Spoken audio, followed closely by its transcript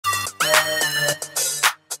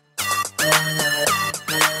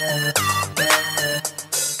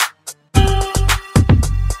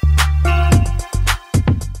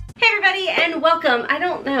Welcome. I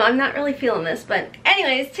don't know, I'm not really feeling this, but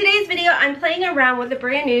anyways, today's video I'm playing around with the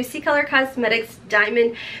brand new CColor Cosmetics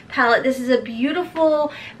Diamond palette. This is a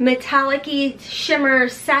beautiful metallic-y shimmer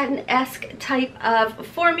satin-esque type of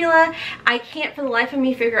formula. I can't for the life of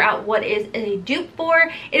me figure out what is a dupe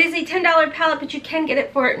for. It is a $10 palette, but you can get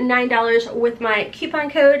it for $9 with my coupon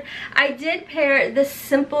code. I did pair this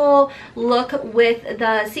simple look with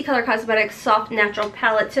the CColor Cosmetics Soft Natural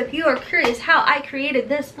palette, so if you are curious how I created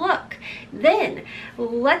this look, then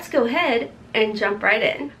let's go ahead and jump right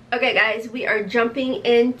in. Okay guys, we are jumping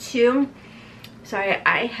into, sorry,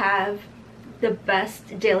 I have the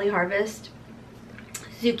best daily harvest: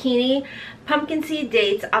 zucchini, pumpkin seed,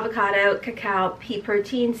 dates, avocado, cacao, pea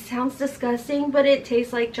protein. Sounds disgusting, but it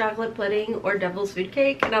tastes like chocolate pudding or devil's food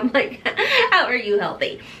cake, and I'm like, how are you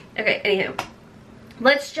healthy? Okay, anywho,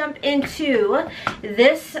 let's jump into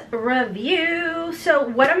this review. So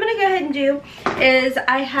what I'm going to go ahead and do is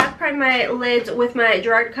I have primed my lids with my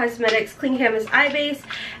Gerard Cosmetics Clean Canvas Eye Base,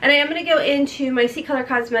 and I am going to go into my CColor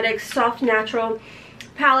Cosmetics Soft Natural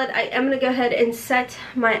palette. I am going to go ahead and set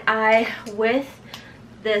my eye with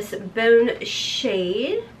this bone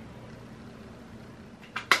shade.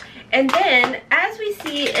 And then, as we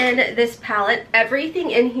see in this palette,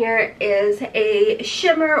 everything in here is a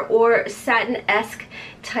shimmer or satin-esque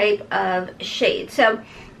type of shade. So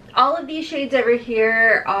all of these shades over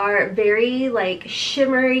here are very like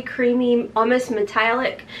shimmery, creamy, almost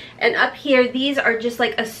metallic. And up here, these are just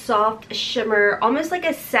like a soft shimmer, almost like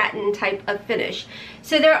a satin type of finish.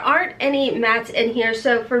 So there aren't any mattes in here.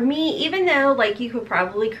 So for me, even though like you could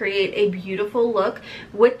probably create a beautiful look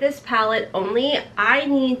with this palette only, I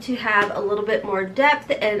need to have a little bit more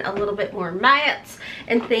depth and a little bit more mattes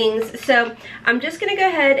and things. So I'm just gonna go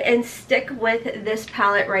ahead and stick with this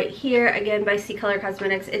palette right here, again by CColor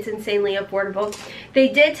Cosmetics. It's insanely affordable. They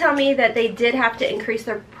did tell me that they did have to increase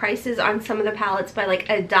their prices on some of the palettes by like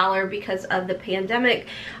 $1 because of the pandemic.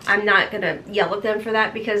 I'm not gonna yell at them for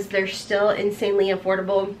that because they're still insanely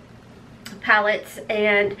affordable palettes.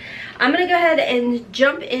 And I'm gonna go ahead and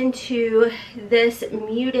jump into this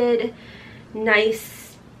muted,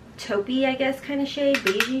 nice taupey, I guess, kind of shade,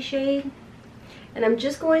 beigey shade. And I'm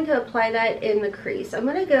just going to apply that in the crease. I'm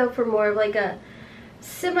gonna go for more of like a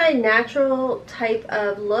semi-natural type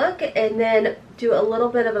of look, and then do a little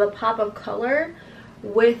bit of a pop of color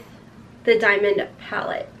with the Diamond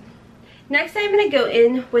palette. Next, I'm going to go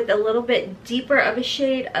in with a little bit deeper of a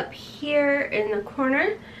shade up here in the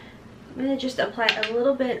corner. I'm going to just apply a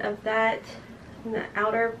little bit of that in the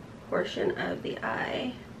outer portion of the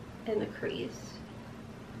eye and the crease.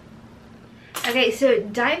 Okay, so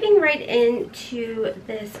diving right into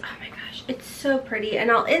this, oh my gosh, it's so pretty.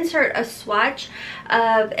 And I'll insert a swatch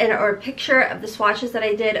of, or a picture of the swatches that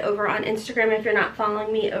I did over on Instagram. If you're not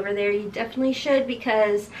following me over there, you definitely should,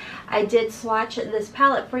 because I did swatch this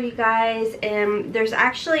palette for you guys. And there's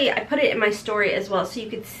actually, I put it in my story as well so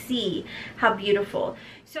you could see how beautiful.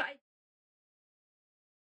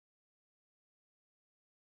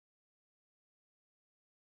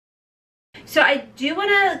 So I do want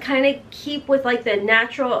to kind of keep with like the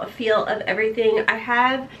natural feel of everything. I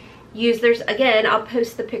have used, there's, again, I'll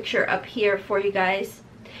post the picture up here for you guys,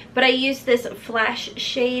 but I used this flash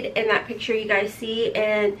shade in that picture you guys see,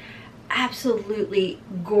 and absolutely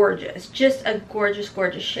gorgeous, just a gorgeous,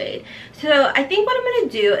 gorgeous shade. So I think what I'm going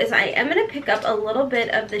to do is I am going to pick up a little bit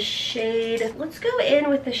of the shade. Let's go in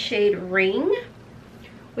with the shade Ring,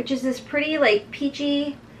 which is this pretty like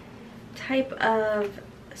peachy type of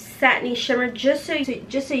satiny shimmer, just so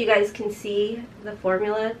you guys can see the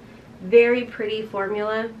formula. Very pretty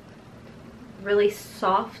formula, really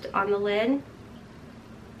soft on the lid.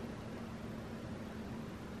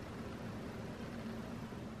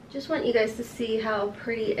 Just want you guys to see how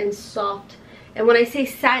pretty and soft, and when I say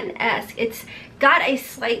satin-esque, it's got a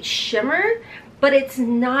slight shimmer, but it's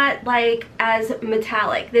not like as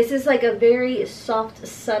metallic. This is like a very soft,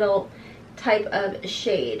 subtle type of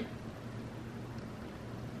shade.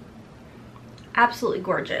 Absolutely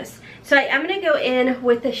gorgeous. So I am going to go in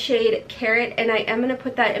with the shade Carrot, and I am going to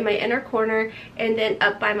put that in my inner corner and then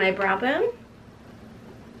up by my brow bone.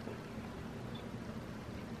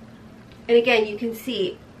 And again, you can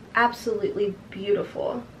see, absolutely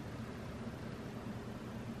beautiful.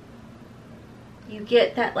 You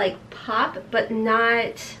get that like pop, but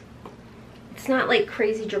not, it's not like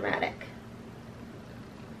crazy dramatic.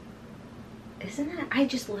 Isn't that, I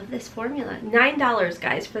just love this formula. $9,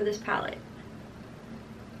 guys, for this palette.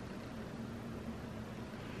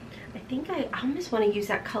 I think I almost want to use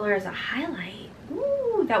that color as a highlight.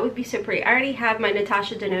 Ooh, that would be so pretty. I already have my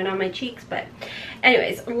Natasha Denona on my cheeks, but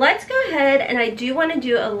anyways, let's go ahead, and I do want to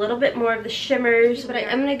do a little bit more of the shimmers, but I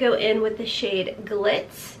am going to go in with the shade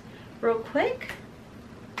Glitz real quick.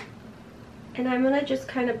 And I'm going to just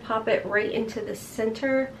kind of pop it right into the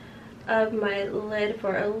center of my lid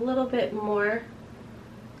for a little bit more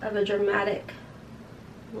of a dramatic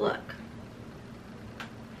look.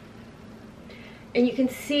 And you can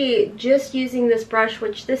see, just using this brush,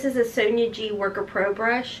 which this is a Sonia G Worker Pro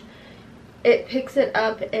brush, it picks it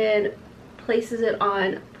up and places it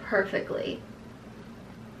on perfectly.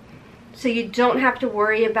 So you don't have to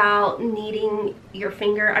worry about needing your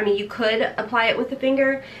finger. I mean, you could apply it with a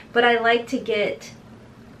finger, but I like to get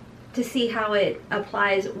to see how it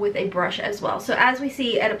applies with a brush as well. So as we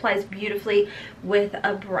see, it applies beautifully with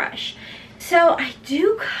a brush. So I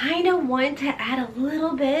do kind of want to add a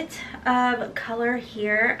little bit of color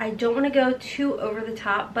here. I don't want to go too over the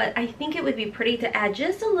top, but I think it would be pretty to add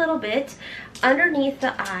just a little bit underneath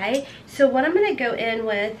the eye. So what I'm going to go in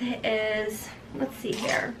with is, let's see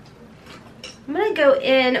here. I'm going to go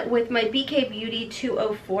in with my BK Beauty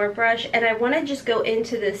 204 brush, and I want to just go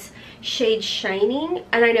into this shade Shining.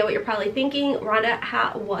 And I know what you're probably thinking,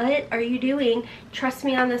 Rhonda, what are you doing? Trust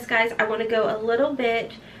me on this, guys. I want to go a little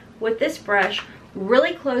bit with this brush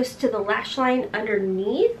really close to the lash line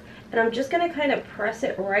underneath, and I'm just going to kind of press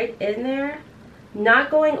it right in there,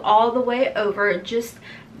 not going all the way over, just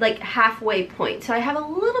like halfway point. So I have a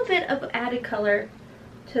little bit of added color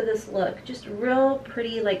to this look, just real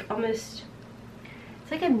pretty, like almost,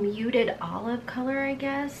 it's like a muted olive color, I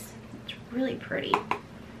guess. It's really pretty.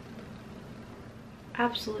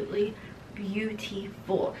 Absolutely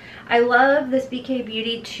beautiful. I love this BK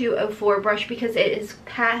Beauty 204 brush because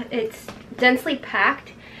it's densely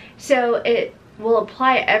packed, so it will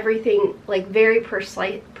apply everything like very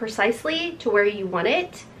precisely to where you want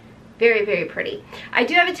it. Very, very pretty. I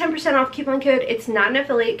do have a 10% off coupon code. It's not an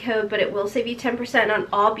affiliate code, but it will save you 10% on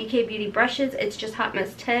all BK Beauty brushes. It's just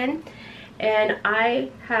HOTMESS 10, and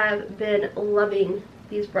I have been loving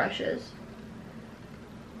these brushes.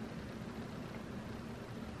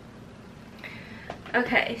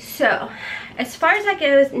 Okay, so as far as that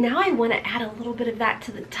goes, now I want to add a little bit of that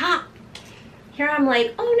to the top. Here I'm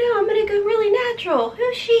like, oh no, I'm going to go really natural.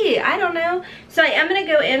 Who's she? I don't know. So I am going to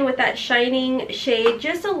go in with that Shining shade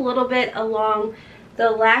just a little bit along the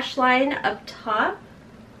lash line up top.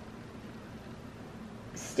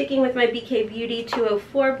 Sticking with my BK Beauty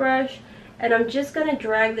 204 brush. And I'm just going to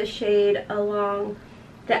drag the shade along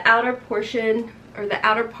the outer portion, or the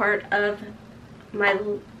outer part of my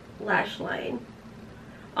lash line.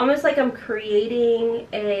 Almost like I'm creating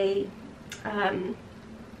a,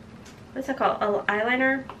 what's that called? An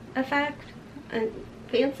eyeliner effect. And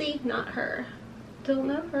fancy, not her. Don't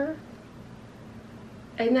know her.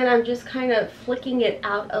 And then I'm just kind of flicking it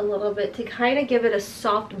out a little bit to kind of give it a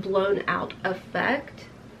soft blown out effect.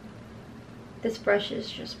 This brush is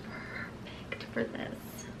just perfect for this.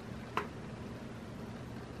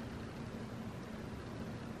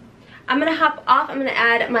 I'm going to hop off. I'm going to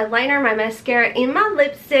add my liner, my mascara, and my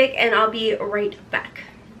lipstick, and I'll be right back.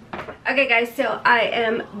 Okay guys, so I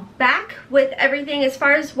am back with everything. As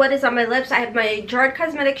far as what is on my lips, I have my Gerard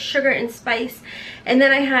Cosmetics Sugar and Spice, and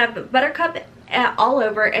then I have Buttercup all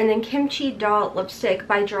over, and then Kimchi Doll lipstick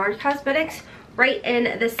by Gerard Cosmetics right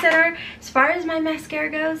in the center. As far as my mascara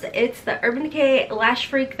goes, it's the Urban Decay Lash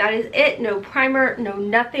Freak. That is it. No primer, no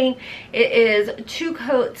nothing. It is 2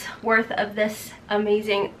 coats worth of this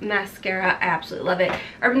amazing mascara. I absolutely love it.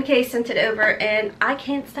 Urban Decay sent it over and I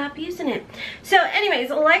can't stop using it. So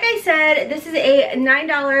anyways, like I said, this is a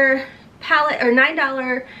 $9 palette, or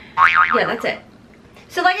 $9, yeah, that's it.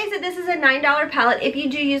 So like I said, this is a $9 palette if you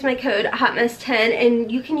do use my code HOTMESS10,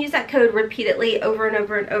 and you can use that code repeatedly over and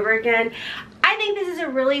over and over again. I think this is a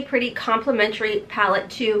really pretty complimentary palette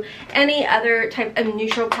to any other type of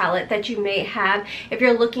neutral palette that you may have if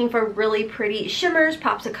you're looking for really pretty shimmers,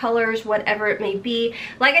 pops of colors, whatever it may be.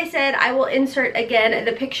 Like I said, I will insert again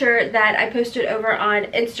the picture that I posted over on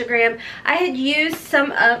Instagram. I had used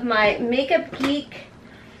some of my Makeup Geek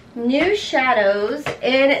new shadows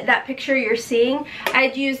in that picture you're seeing.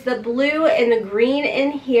 I'd use the blue and the green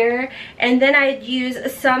in here, and then I'd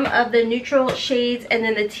use some of the neutral shades and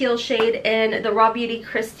then the teal shade in the Raw Beauty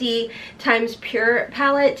Christy Times Pure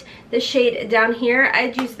palette. The shade down here,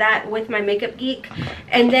 I'd use that with my Makeup Geek,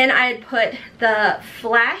 and then I'd put the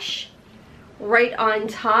Flash right on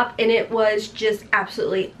top, and it was just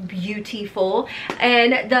absolutely beautiful.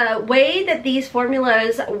 And the way that these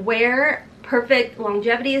formulas wear perfect.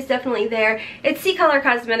 Longevity is definitely there. It's CColor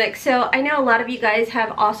Cosmetics, so I know a lot of you guys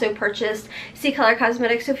have also purchased CColor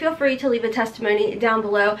Cosmetics, so feel free to leave a testimony down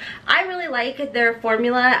below. I really like their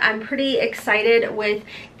formula. I'm pretty excited with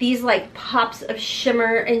these like pops of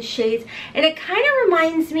shimmer and shades, and it kind of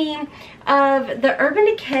reminds me of the Urban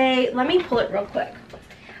Decay. Let me pull it real quick.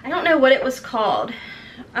 I don't know what it was called,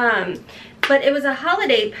 but it was a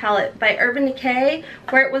holiday palette by Urban Decay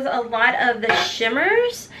where it was a lot of the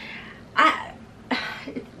shimmers.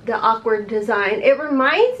 The awkward design. It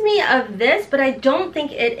reminds me of this, but I don't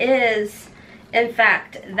think it is in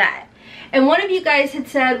fact that. And one of you guys had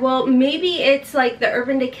said, well, maybe it's like the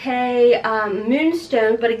Urban Decay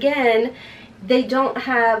Moonstone, but again, they don't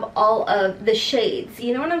have all of the shades.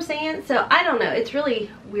 You know what I'm saying? So I don't know. It's really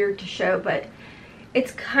weird to show, but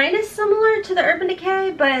it's kind of similar to the Urban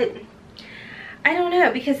Decay, but I don't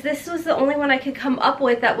know, because this was the only one I could come up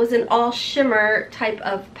with that was an all shimmer type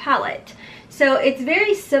of palette. So it's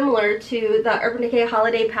very similar to the Urban Decay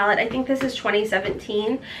Holiday palette. I think this is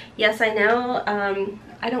 2017. Yes, I know.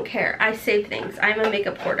 I don't care. I save things. I'm a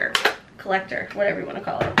makeup hoarder, collector, whatever you want to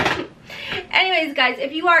call it. Anyways, guys,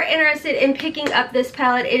 if you are interested in picking up this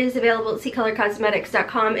palette, it is available at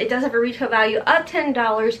CColorCosmetics.com. It does have a retail value of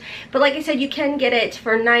 $10, but like I said, you can get it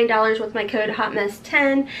for $9 with my code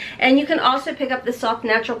HOTMESS10, and you can also pick up the Soft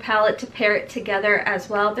Natural palette to pair it together as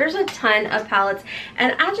well. There's a ton of palettes,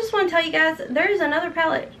 and I just want to tell you guys, there's another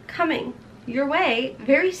palette coming your way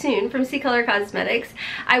very soon from CColor Cosmetics.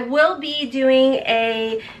 I will be doing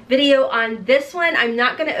a video on this one. I'm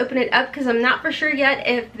not going to open it up because I'm not for sure yet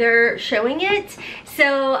if they're showing it,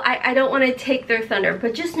 so I don't want to take their thunder,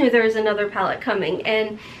 but just know there's another palette coming,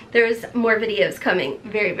 and there's more videos coming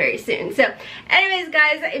very, very soon. So anyways,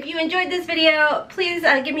 guys, if you enjoyed this video, please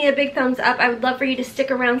give me a big thumbs up. I would love for you to stick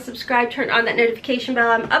around, subscribe, turn on that notification bell.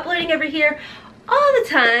 I'm uploading over here all the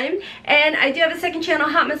time, and I do have a second channel,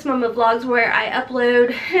 HOTMESSMOMMA Vlogs, where I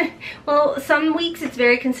upload well, some weeks it's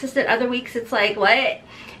very consistent, other weeks it's like, what?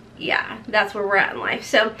 Yeah, that's where we're at in life.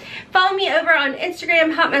 So follow me over on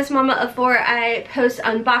Instagram, HOTMESSMOMMA, I post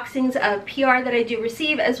unboxings of PR that I do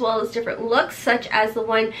receive, as well as different looks, such as the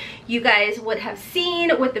one you guys would have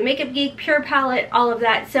seen with the Makeup Geek Pure palette, all of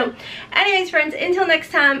that. So anyways, friends, until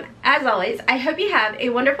next time, as always, I hope you have a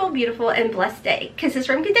wonderful, beautiful, and blessed day. Kisses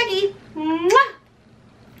from Kentucky. Mwah!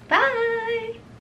 Bye!